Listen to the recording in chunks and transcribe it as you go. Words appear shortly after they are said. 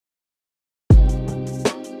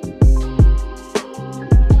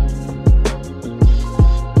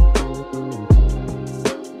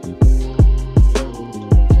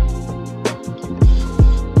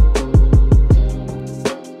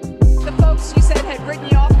written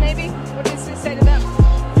you off, maybe? What does he say to them?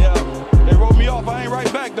 Yeah, they wrote me off. I ain't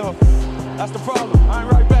right back, though. That's the problem. I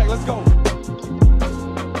ain't right back. Let's go.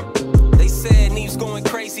 They said Neves going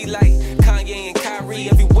crazy like Kanye and Kyrie.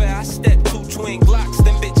 Everywhere I step, 2 twin Glocks.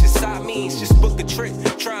 Them bitches side means. Just book a trip.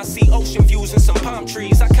 Try and see ocean views and some palm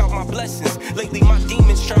trees. I count my blessings. Lately my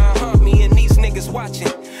demons try and haunt me, and these niggas watching.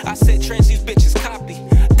 I said trends, these bitches copy.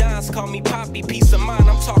 Dons call me Poppy. Peace of mind,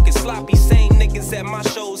 I'm talking sloppy. Same niggas at my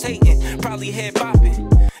shows hating, probably head bopping.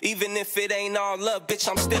 Even if it ain't all love, bitch,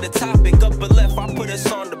 I'm still the topic. Upper left, I put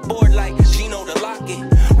us on the board like Geno to lock it.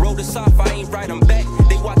 Wrote us off, I ain't write them back.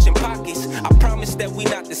 They watching pockets. I promise that we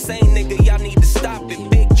not the same, nigga. Y'all need to stop it.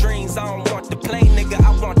 Big dreams, I don't want the plane, nigga.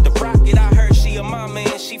 I want the rocket. I heard she a mama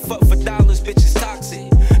and she fuck for dollars, bitch is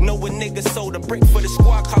toxic. Know a nigga sold a brick for the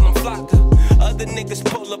squad, call him Flocka. Other niggas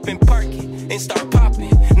pull up and park it and start popping.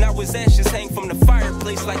 Now his ashes hang from the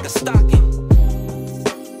fireplace like a stocking.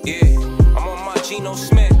 Yeah, I'm on my Geno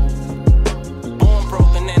Smith. Born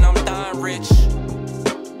broken and I'm dying rich.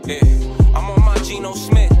 Yeah, I'm on my Geno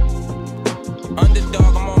Smith.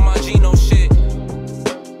 Underdog, I'm on my Geno shit.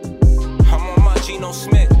 I'm on my Geno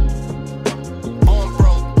Smith.